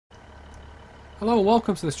Hello and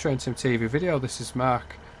welcome to this Train Sim TV video. This is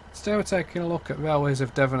Mark. Today we're taking a look at Railways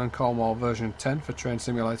of Devon and Cornwall version 10 for Train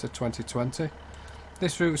Simulator 2020.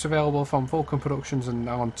 This route is available from Vulcan Productions and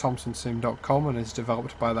AlanThomsonSim.com and is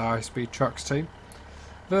developed by the High Speed Tracks team.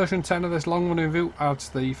 Version 10 of this long running route adds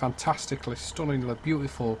the fantastically stunningly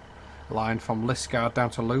beautiful line from Liskeard down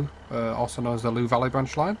to Looe, also known as the Looe Valley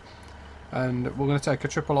branch line. And we're going to take a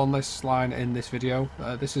triple on this line in this video.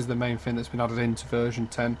 This is the main thing that's been added into version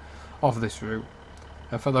 10 of this route.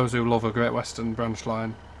 And for those who love a Great Western branch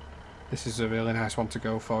line, this is a really nice one to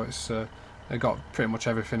go for. It's got pretty much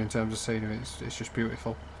everything in terms of scenery. It's just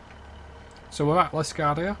beautiful. So we're at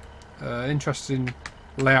Liskeard here. Interesting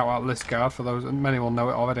layout at Liskeard for those, and many will know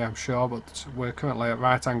it already I'm sure, but we're currently at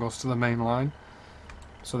right angles to the main line.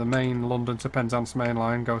 So the main London to Penzance main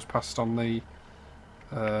line goes past on the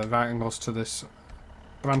right angles to this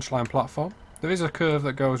branch line platform. There is a curve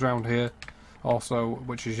that goes around here also,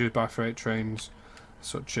 which is used by freight trains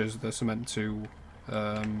such as the cement to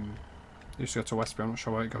used to go to Westbury. I'm not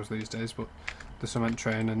sure where it goes these days, but the cement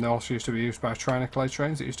train, and they also used to be used by Trinaclay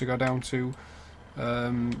trains that used to go down to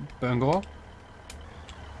Bungalow,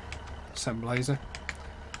 St Blazer.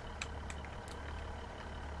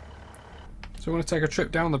 So we're going to take a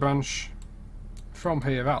trip down the branch from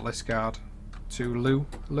here at Liskeard to Looe.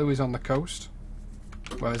 Looe is on the coast,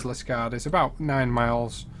 whereas Liskeard is about 9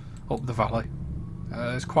 miles up the valley.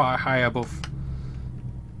 It's quite high above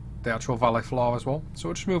the actual valley floor as well. So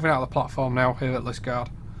we're just moving out of the platform now here at Liskeard.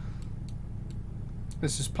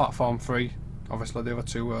 This is platform 3. Obviously the other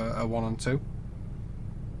two are 1 and 2.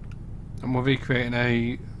 And we're recreating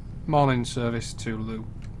a morning service to Looe.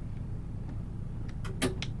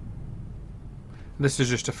 This is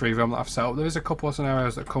just a free roam that I've set up. There is a couple of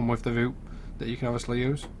scenarios that come with the route that you can obviously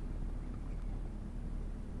use.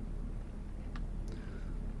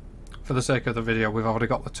 For the sake of the video, we've already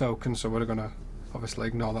got the token, so we're going to obviously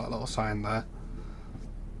ignore that little sign there.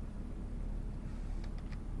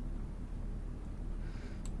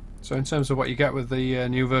 So in terms of what you get with the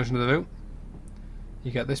new version of the route,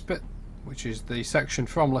 you get this bit, which is the section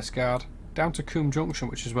from Liskeard down to Coombe Junction,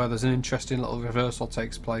 which is where there's an interesting little reversal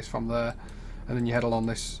takes place from there, and then you head along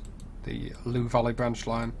this, the Looe Valley branch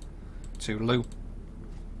line to Looe.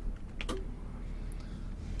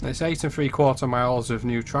 It's 8 3/4 miles of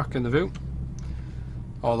new track in the route,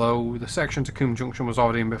 although the section to Coombe Junction was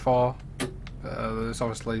already in before. There's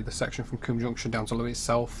obviously the section from Coombe Junction down to Looe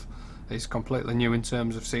itself is completely new in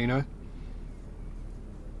terms of scenery.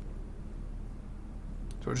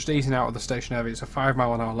 So we're just easing out of the station area. It's a 5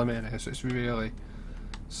 mile an hour limit in here, so it's really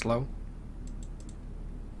slow.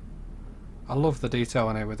 I love the detail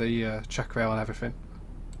in here with the check rail and everything.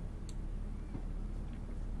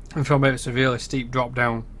 And from here it's a really steep drop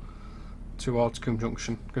down towards Coombe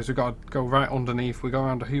Junction, because we've got to go right underneath. We go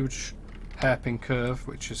around a huge hairpin curve,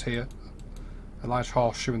 which is here, a large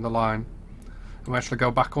horseshoe in the line, and we actually go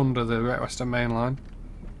back under the Great Western main line.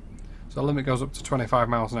 So the limit goes up to 25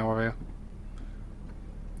 miles an hour here.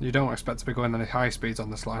 You don't expect to be going any high speeds on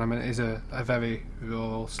this line. I mean, it is a very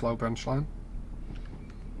rural, slow branch line.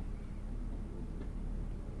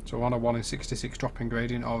 So we're on a 1 in 66 dropping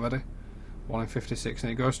gradient already. 1 in 56,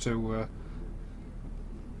 and it goes to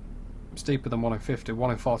steeper than 1 in 50.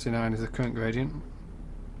 1 in 49 is the current gradient.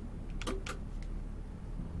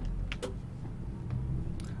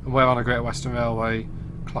 And we're on a Great Western Railway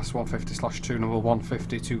Class 150/2 number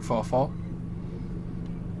 150244.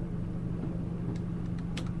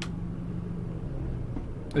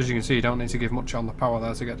 As you can see, you don't need to give much on the power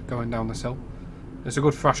there to get going down this hill. There's a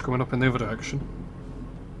good thrash coming up in the other direction.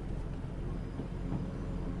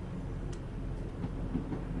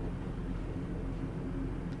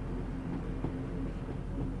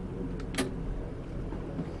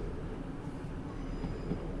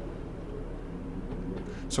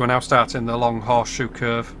 So we're now starting the long horseshoe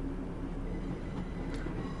curve.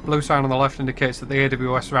 Blue sign on the left indicates that the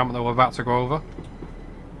AWS ramp that we're about to go over.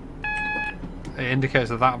 It indicates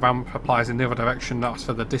that that ramp applies in the other direction. That's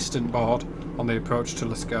for the distant board on the approach to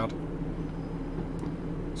Liskeard.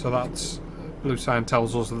 So that's blue sign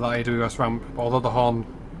tells us that the AWS ramp, although the horn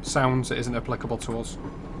sounds, it isn't applicable to us.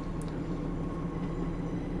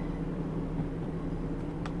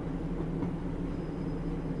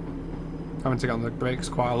 Having to get on the brakes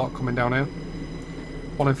quite a lot coming down here.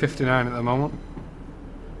 1 in 59 at the moment.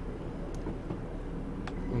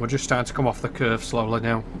 And we're just starting to come off the curve slowly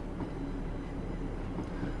now.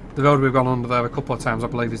 The road we've gone under there a couple of times, I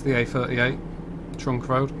believe, is the A38 trunk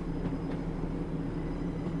road.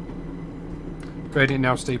 Gradient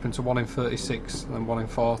now steepened to 1 in 36 and then 1 in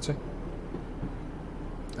 40.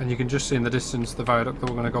 And you can just see in the distance the viaduct that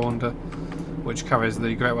we're going to go under which carries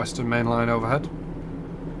the Great Western Main Line overhead.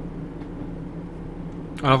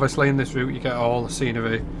 And obviously in this route you get all the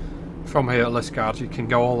scenery from here at Liskeard. You can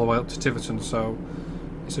go all the way up to Tiverton, so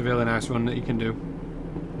it's a really nice run that you can do.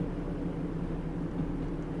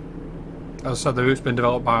 As I said, the route's been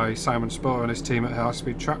developed by Simon Spohr and his team at High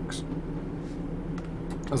Speed Tracks.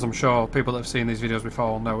 As I'm sure people that have seen these videos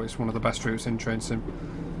before will know, it's one of the best routes in train sim,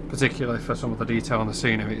 particularly for some of the detail on the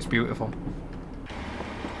scenery. It's beautiful.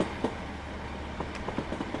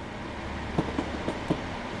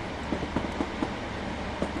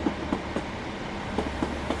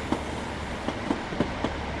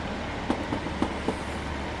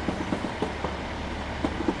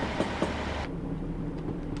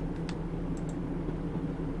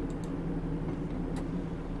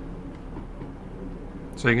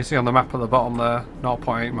 So you can see on the map at the bottom there,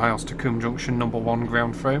 0.8 miles to Coombe Junction number 1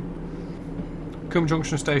 ground frame. Coombe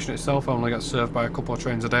Junction station itself only gets served by a couple of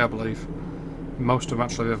trains a day, I believe. Most of them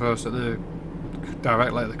actually reverse at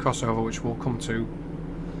directly at the crossover, which we'll come to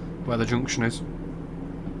where the junction is.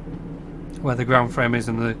 Where the ground frame is,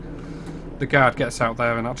 and the guard gets out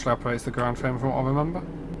there and actually operates the ground frame from what I remember.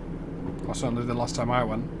 Or certainly the last time I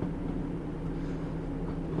went.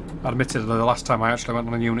 Admittedly, the last time I actually went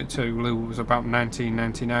on a Unit 2, Looe, was about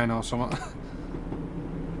 1999 or something.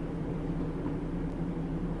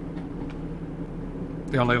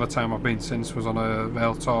 The only other time I've been since was on a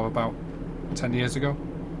rail tour about 10 years ago,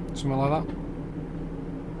 something like that.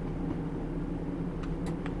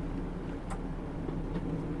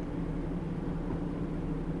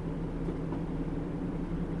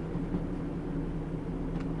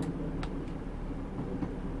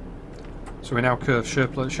 So we now curve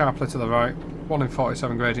sharply to the right, 1 in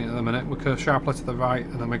 47 gradient at the minute. We curve sharply to the right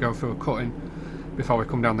and then we go through a cutting before we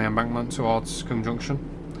come down the embankment towards Coombe Junction.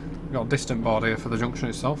 We've got a distant board here for the junction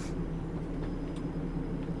itself.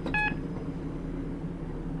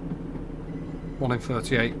 1 in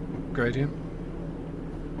 38 gradient.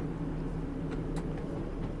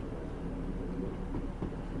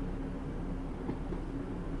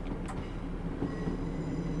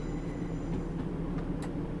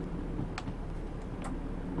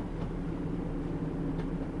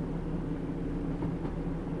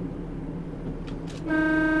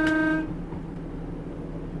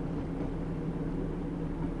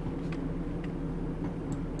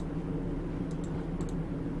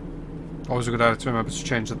 Always a good idea to remember to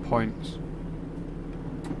change the points.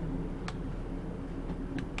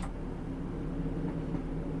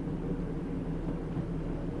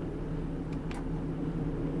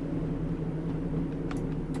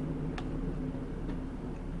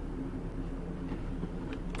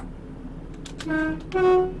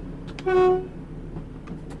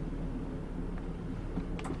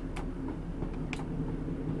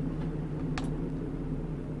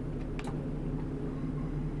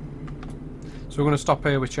 So we're going to stop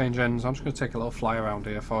here, we change ends. I'm just going to take a little fly around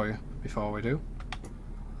here for you before we do.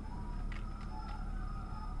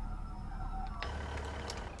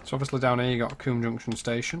 So obviously down here you got Coombe Junction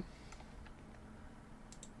Station.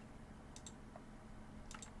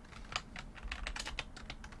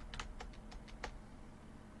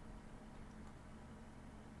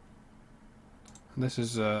 And this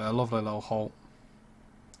is a lovely little halt.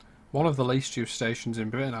 One of the least used stations in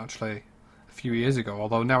Britain actually. A few years ago,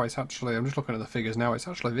 although now it's actually, I'm just looking at the figures now, it's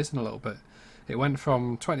actually risen a little bit. It went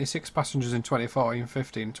from 26 passengers in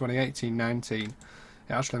 2014-15, 2018-19, it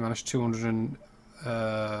actually managed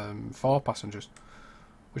 204 passengers,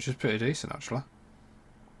 which is pretty decent actually,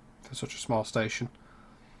 for such a small station.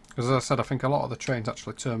 Because as I said, I think a lot of the trains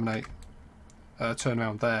actually turn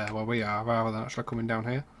around there where we are, rather than actually coming down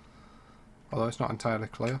here, although it's not entirely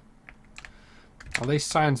clear. Well, these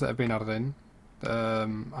signs that have been added in,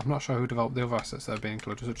 I'm not sure who developed the other assets that have been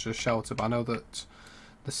included, such as shelter, but I know that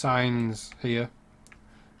the signs here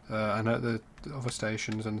and at the other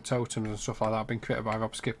stations and the totems and stuff like that have been created by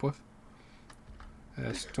Rob Skipworth.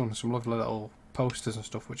 It's done some lovely little posters and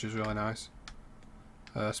stuff, which is really nice.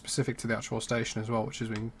 Specific to the actual station as well, which has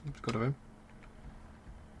been good of him.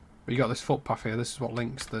 But you got this footpath here, this is what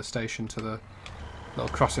links the station to the little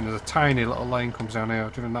crossing. There's a tiny little lane comes down here,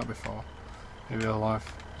 I've driven that before in real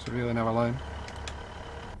life. It's a really narrow lane.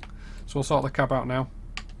 So we'll sort the cab out now.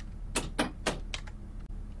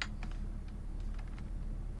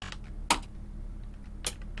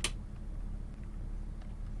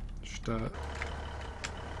 Just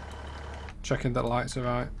checking that the lights are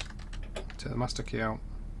right. Take the master key out.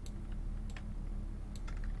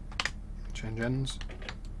 Change ends.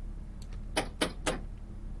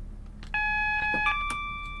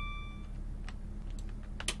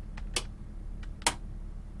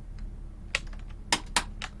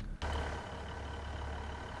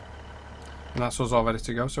 And that's us all ready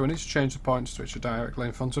to go. So we need to change the points which are directly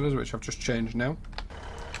in front of us, which I've just changed now.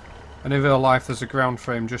 And in real life there's a ground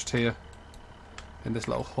frame just here in this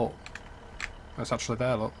little hut. That's actually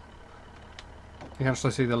there, look. You can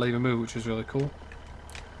actually see the lever move, which is really cool.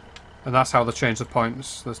 And that's how they change the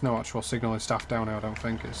points. There's no actual signalling staff down here, I don't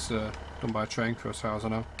think. It's done by a train crew as far as I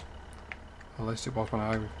know. At least it was when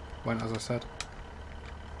I went, as I said.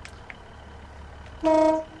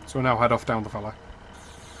 So we'll now head off down the valley.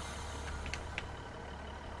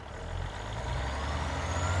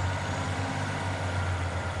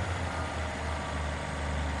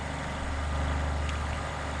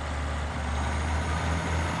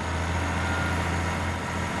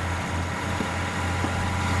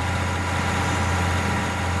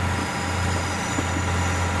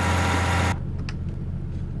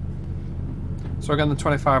 So again, the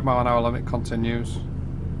 25-mile-an-hour limit continues.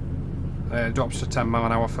 It drops to 10 mile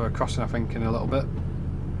an hour for a crossing, I think, in a little bit.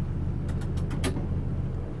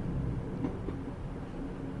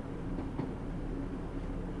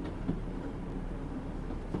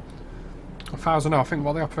 As far as I know, I think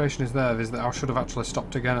what the operation is there is that I should have actually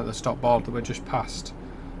stopped again at the stop board that we just passed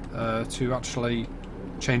to actually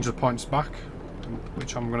change the points back,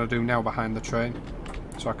 which I'm going to do now behind the train,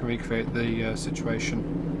 so I can recreate the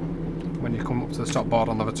situation when you come up to the stop board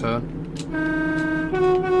on the return.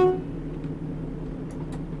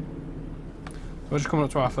 We're just coming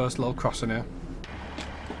up to our first little crossing here.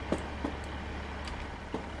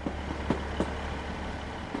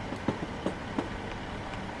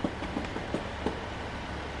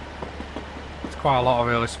 There's quite a lot of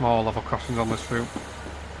really small level crossings on this route.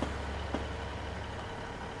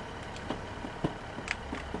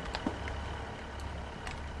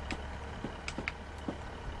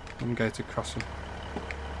 Ungated crossing.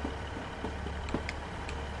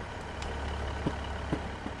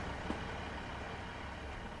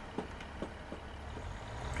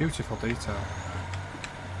 Beautiful detail.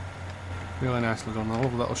 Really nicely done. A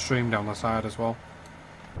lovely little stream down the side as well.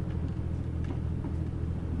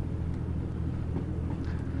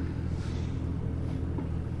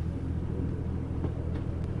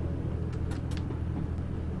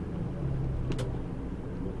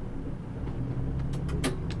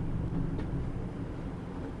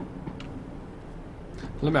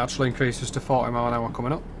 The limit actually increases to 40 mile an hour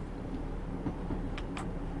coming up.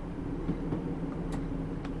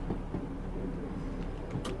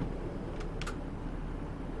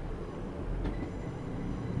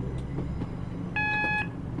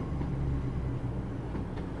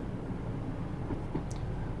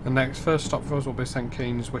 The next first stop for us will be St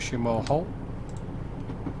Keen's Wishamore Halt.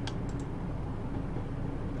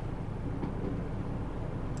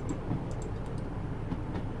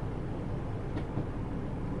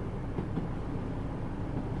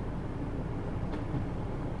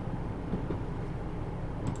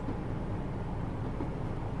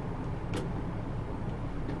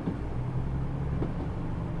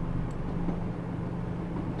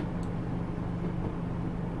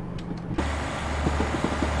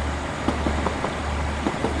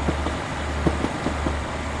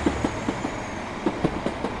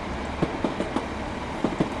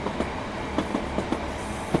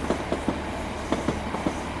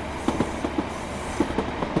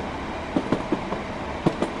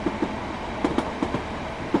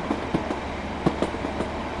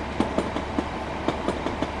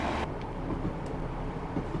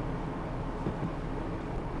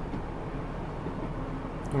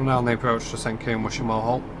 We're now on the approach to St Keen's Wishamore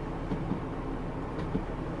Halt.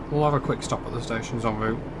 We'll have a quick stop at the stations en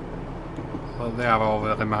route. They are all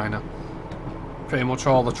really minor. Pretty much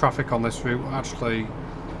all the traffic on this route actually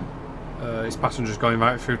is passengers going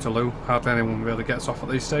right through to Looe. Hardly anyone really gets off at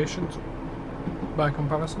these stations by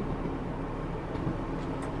comparison.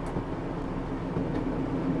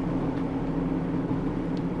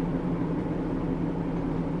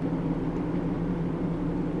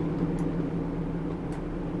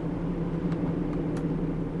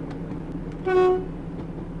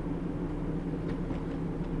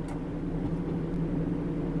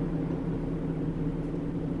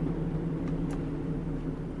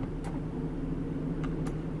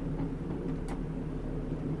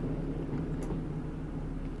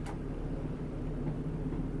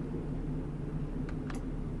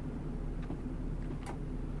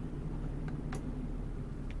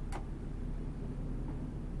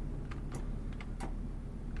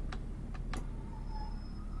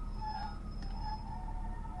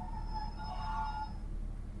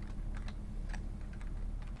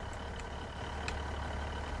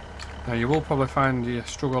 Now you will probably find you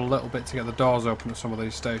struggle a little bit to get the doors open at some of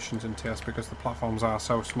these stations in TS because the platforms are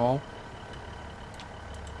so small.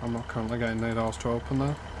 I'm not currently getting the doors to open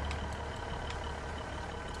there.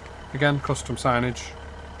 Again, custom signage,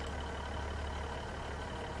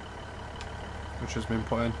 which has been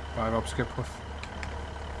put in by Rob Skipworth.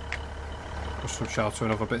 Custom shelter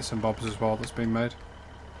and other bits and bobs as well that's been made.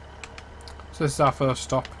 So this is our first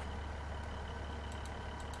stop.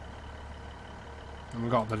 And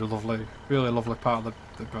we've got the lovely, really lovely part of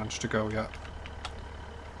the branch to go yet.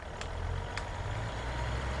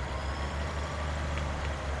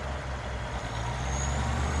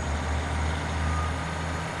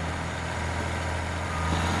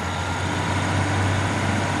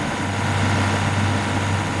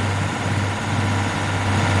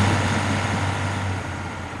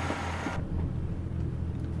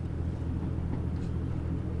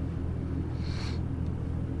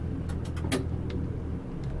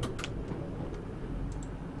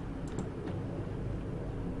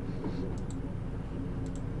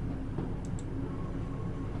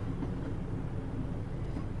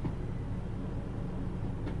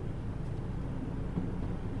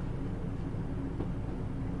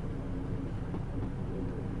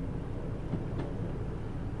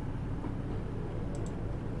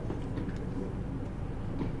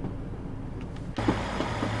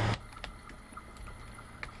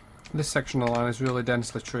 This section of the line is really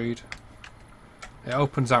densely treed. It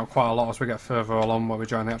opens out quite a lot as we get further along where we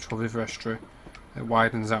join the actual river estuary. It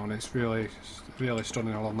widens out and it's really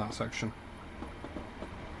stunning along that section.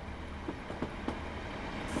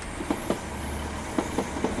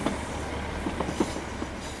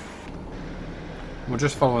 We're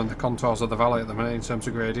just following the contours of the valley at the minute in terms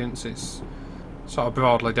of gradients. It's sort of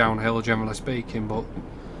broadly downhill generally speaking, but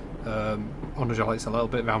undulates a little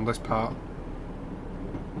bit around this part.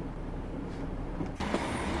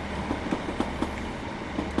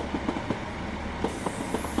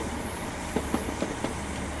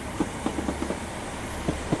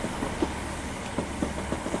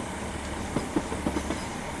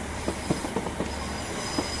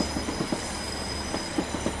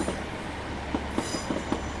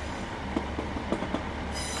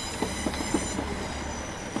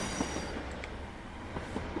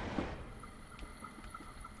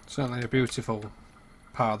 Certainly a beautiful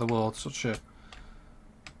part of the world, such a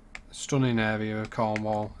stunning area of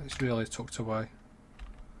Cornwall. It's really tucked away.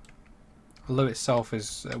 Looe itself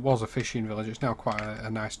was a fishing village. It's now quite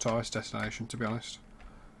a nice tourist destination, to be honest.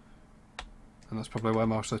 And that's probably where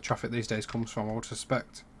most of the traffic these days comes from, I would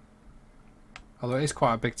suspect. Although it is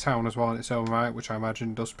quite a big town as well in its own right, which I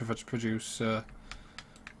imagine does produce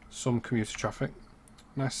some commuter traffic.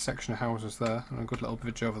 Nice section of houses there, and a good little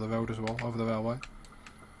bridge over the road as well, over the railway.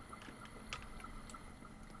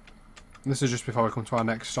 And this is just before we come to our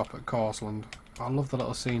next stop at Cornwall. I love the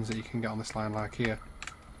little scenes that you can get on this line, like here.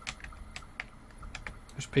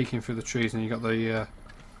 Just peeking through the trees, and you got the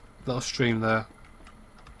little stream there.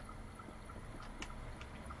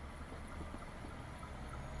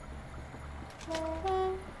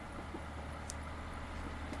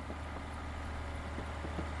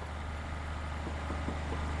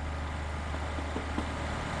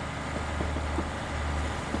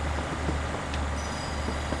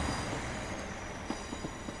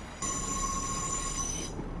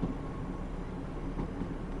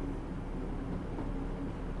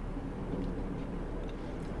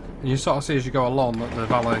 And you sort of see as you go along that the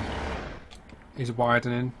valley is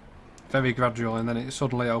widening very gradually, and then it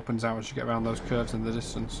suddenly opens out as you get around those curves in the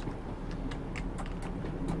distance.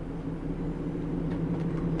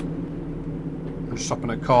 I'm just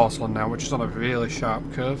stopping at Cornwall now, which is on a really sharp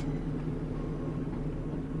curve.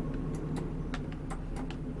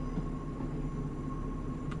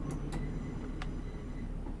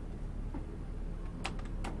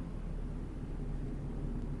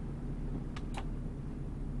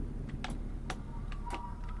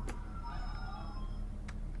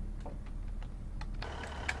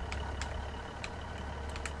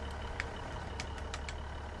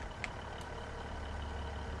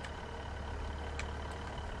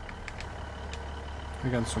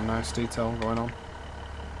 Again, some nice detail going on.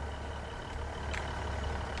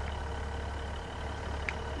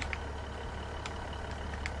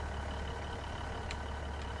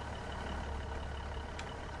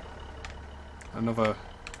 Another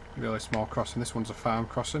really small crossing. This one's a farm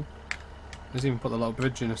crossing. There's even put the little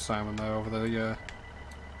bridge in assignment there over the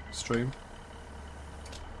stream.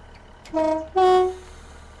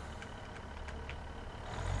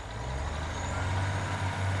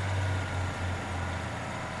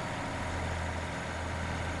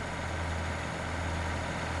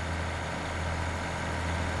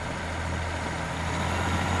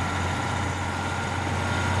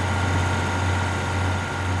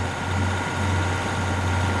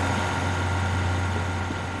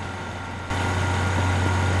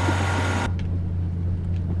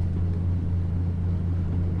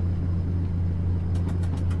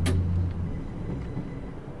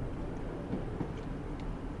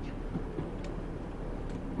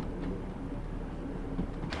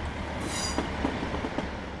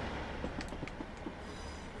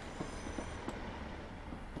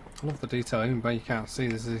 I love the detail, even though you can't see.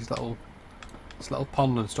 There's this little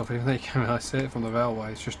pond and stuff, even though you can't really see it from the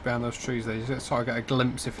railway. It's just behind those trees there. You sort of get a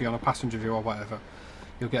glimpse if you're on a passenger view or whatever.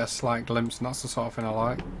 You'll get a slight glimpse, and that's the sort of thing I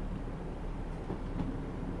like.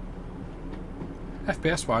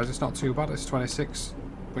 FPS wise, it's not too bad. It's 26,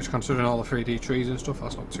 which considering all the 3D trees and stuff,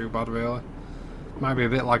 that's not too bad really. Might be a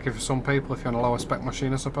bit like it for some people if you're on a lower spec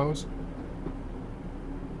machine, I suppose.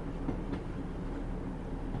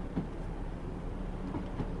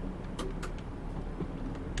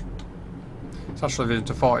 It's actually risen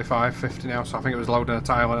to 45, 50 now, so I think it was loading a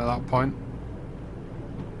tile in at that point.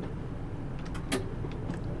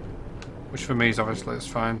 Which for me is obviously it's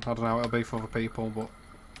fine. I don't know how it'll be for other people, but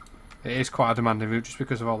it is quite a demanding route just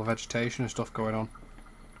because of all the vegetation and stuff going on.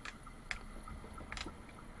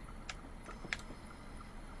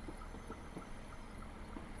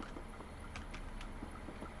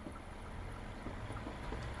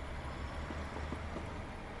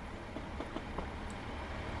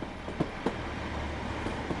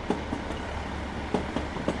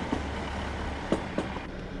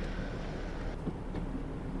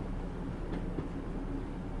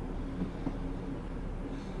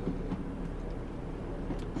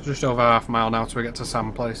 Just over half a mile now till we get to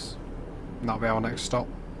Sam Place, and that'll be our next stop.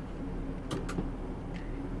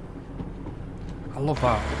 I love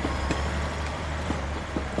that.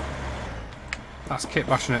 That's kit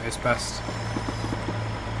bashing at its best.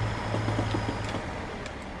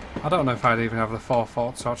 I don't know if I'd even have the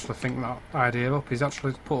forethought to actually think that idea up. He's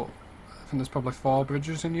actually put, I think there's probably 4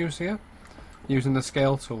 bridges in use here, using the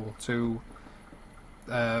scale tool to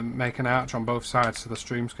make an arch on both sides so the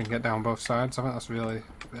streams can get down both sides. I think that's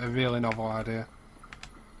a really novel idea.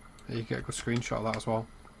 You get a good screenshot of that as well.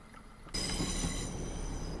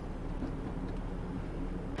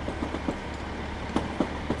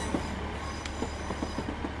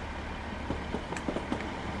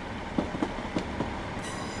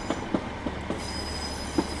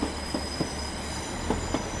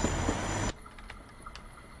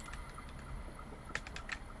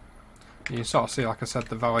 You can sort of see, like I said,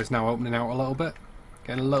 the valley's now opening out a little bit,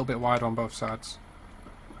 getting a little bit wider on both sides.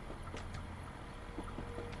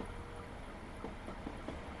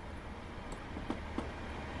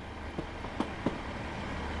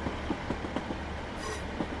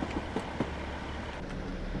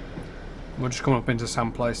 We're just coming up into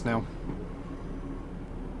Sam Place now.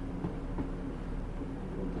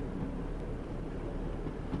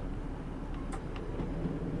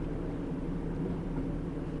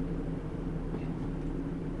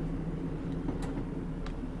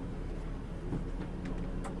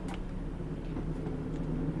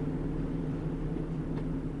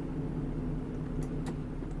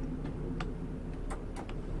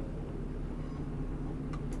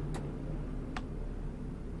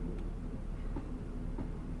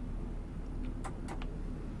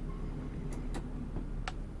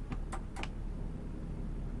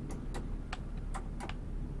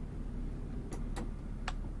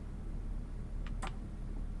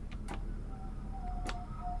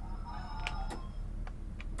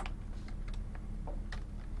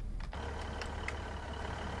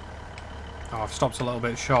 Oh, I've stopped a little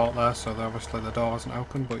bit short there, so obviously the door isn't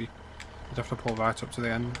open, but you'd have to pull right up to the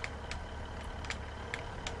end.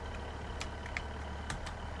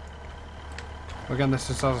 Again, this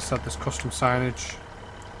is, as I said, this custom signage.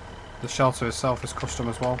 The shelter itself is custom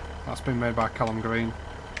as well. That's been made by Callum Green,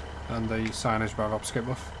 and the signage by Rob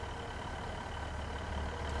Skipworth.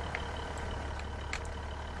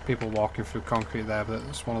 People walking through concrete there, but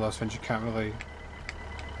it's one of those things you can't really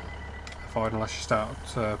avoid unless you start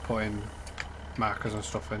putting markers and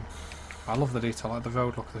stuff in. I love the detail, like the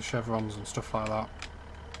road look, the chevrons and stuff like that.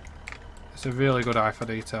 It's a really good eye for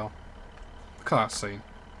detail. Look at that scene,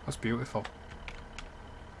 that's beautiful.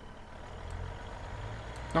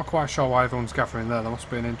 Not quite sure why everyone's gathering there. There must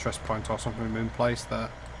be an interest point or something being placed there.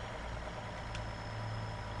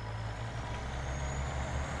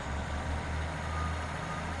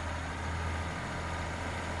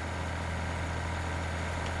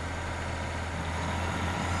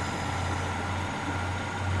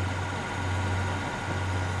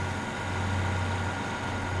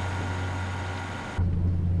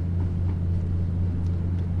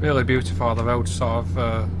 Really beautiful, the road sort of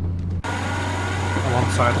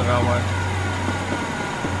alongside the railway.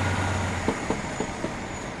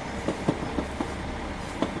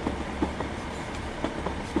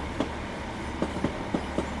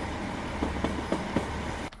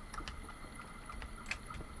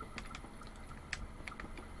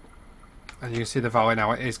 And you can see the valley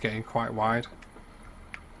now, it is getting quite wide.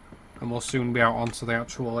 And we'll soon be out onto the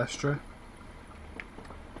actual estuary.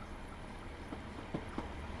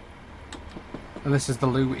 And this is the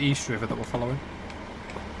Looe East River that we're following.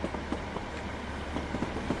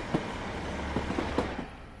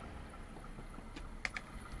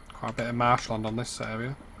 Quite a bit of marshland on this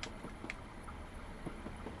area.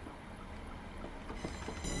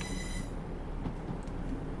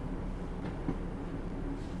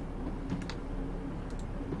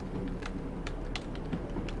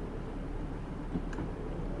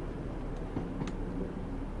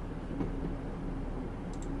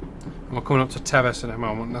 And we're coming up to Terrace in a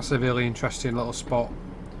moment. That's a really interesting little spot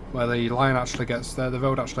where the line actually gets there. The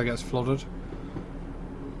road actually gets flooded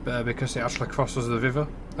because it actually crosses the river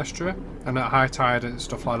estuary, and at high tide and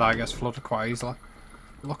stuff like that it gets flooded quite easily.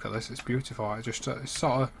 Look at this, it's beautiful. It just it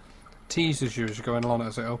sort of teases you as you're going along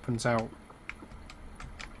as it opens out.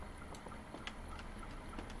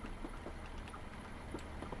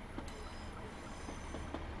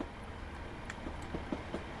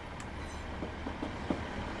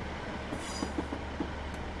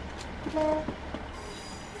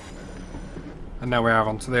 And now we are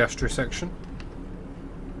onto the estuary section.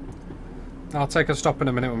 I'll take a stop in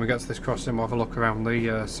a minute when we get to this crossing. We'll have a look around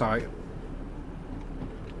the site.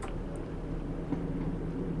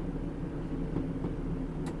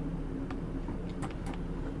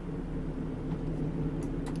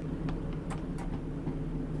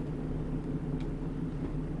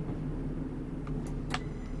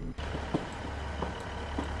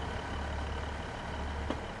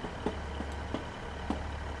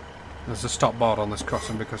 There's a stop board on this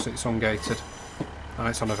crossing because it's ungated and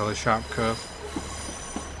it's on a really sharp curve.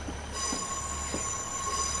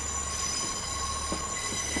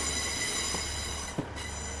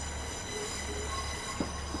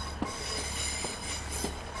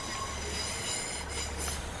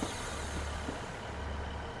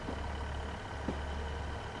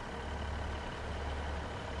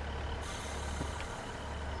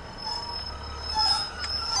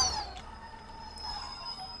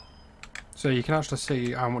 So you can actually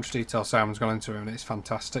see how much detail Simon's gone into it, and it's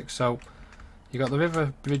fantastic. So you got the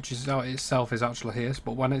river bridge itself is actually here,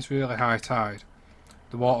 but when it's really high tide,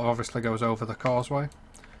 the water obviously goes over the causeway.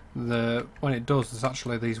 When it does, there's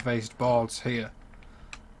actually these raised boards here,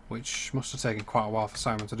 which must have taken quite a while for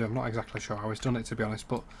Simon to do. I'm not exactly sure how he's done it, to be honest,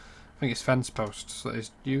 but I think it's fence posts that he's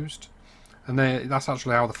used. And that's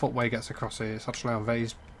actually how the footway gets across here. It's actually on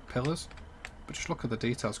raised pillars. But just look at the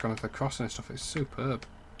details going into the crossing and stuff. It's superb.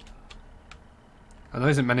 And there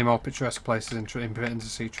isn't many more picturesque places in Britain to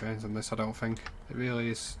see trains than this, I don't think. It really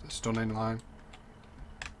is a stunning line.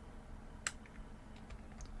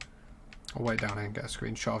 I'll wait down here and get a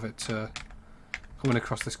screenshot of it coming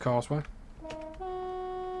across this causeway.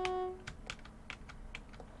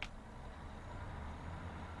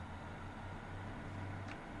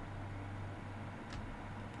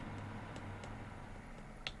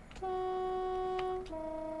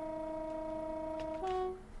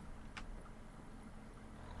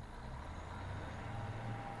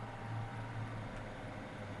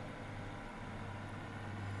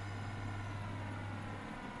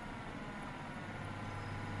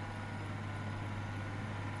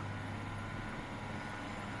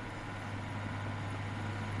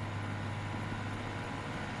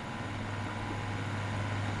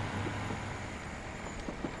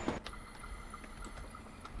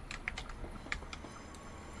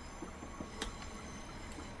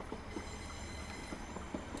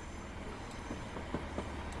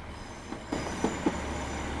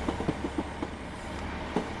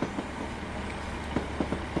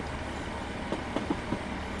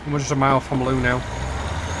 We're just a mile from Looe now.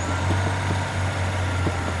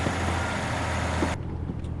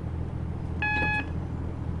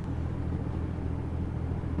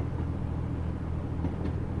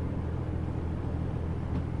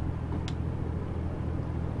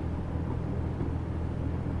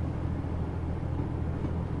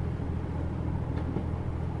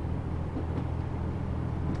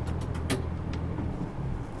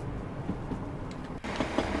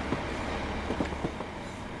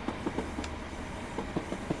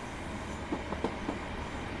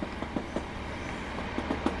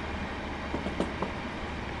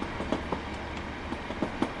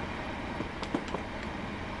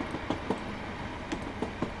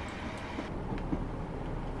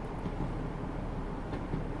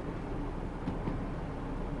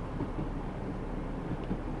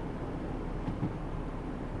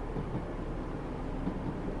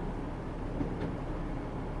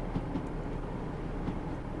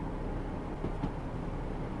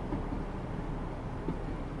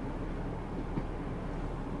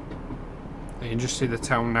 You can just see the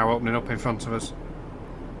town now opening up in front of us.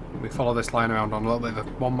 We follow this line around on a little bit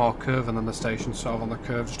of one more curve, and then the station's sort of on the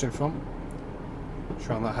curve just in front. Just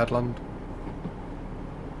around that headland.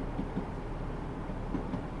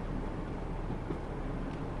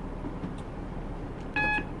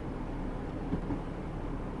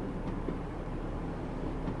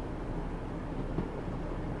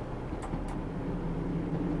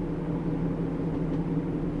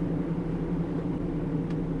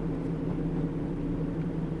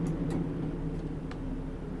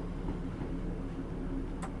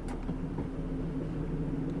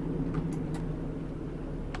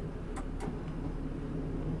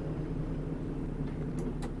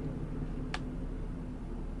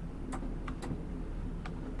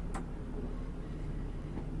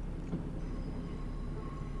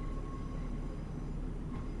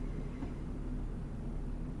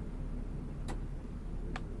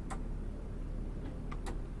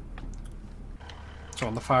 So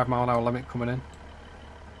on the 5-mile-an-hour limit coming in.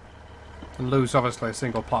 And Looe's obviously a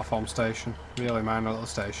single platform station, really minor little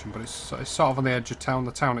station, but it's sort of on the edge of town.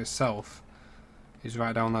 The town itself is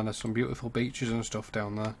right down there. There's some beautiful beaches and stuff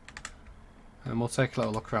down there. And we'll take a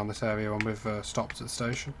little look around this area when we've stopped at the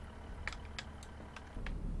station.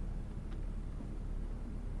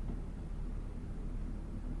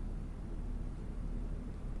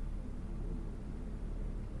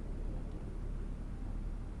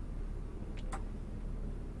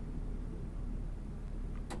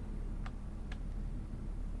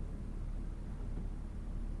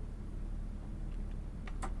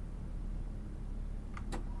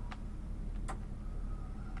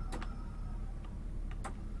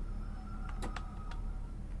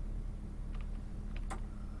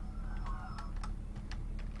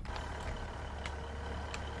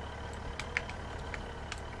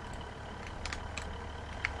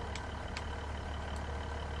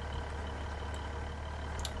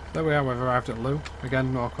 There we are, we've arrived at Looe.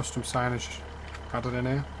 Again, more custom signage added in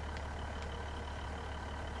here.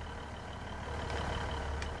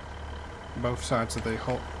 Both sides of the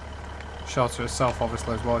hut. Shelter itself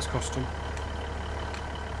obviously as well as custom.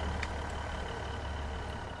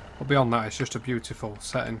 But beyond that, it's just a beautiful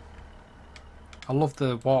setting. I love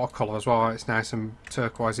the watercolour as well, it's nice and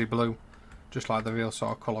turquoisey blue. Just like the real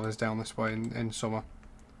sort of colour is down this way in summer.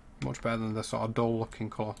 Much better than the sort of dull looking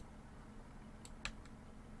colour.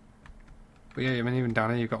 But yeah, I mean, even down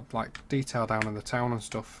here you've got like detail down in the town and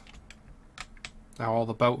stuff. Now all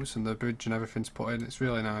the boats and the bridge and everything's put in. It's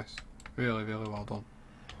really nice. Really, really well done.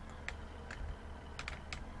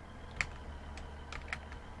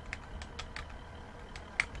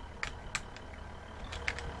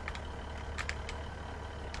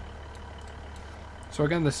 So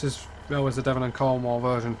again, this is always the Devon and Cornwall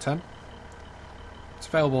version 10. It's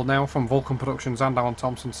available now from Vulcan Productions and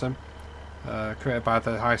AlanThomsonSim. Created by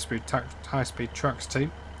the High Speed Tracks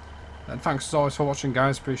team. And thanks as always for watching,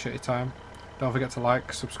 guys. Appreciate your time. Don't forget to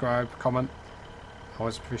like, subscribe, comment.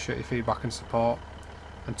 Always appreciate your feedback and support.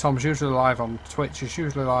 And Tom's usually live on Twitch. He's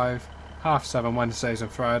usually live 7:30 Wednesdays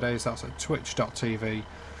and Fridays. That's at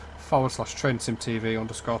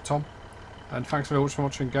twitch.tv/TrainSimTV_Tom. And thanks very much for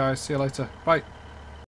watching, guys. See you later. Bye.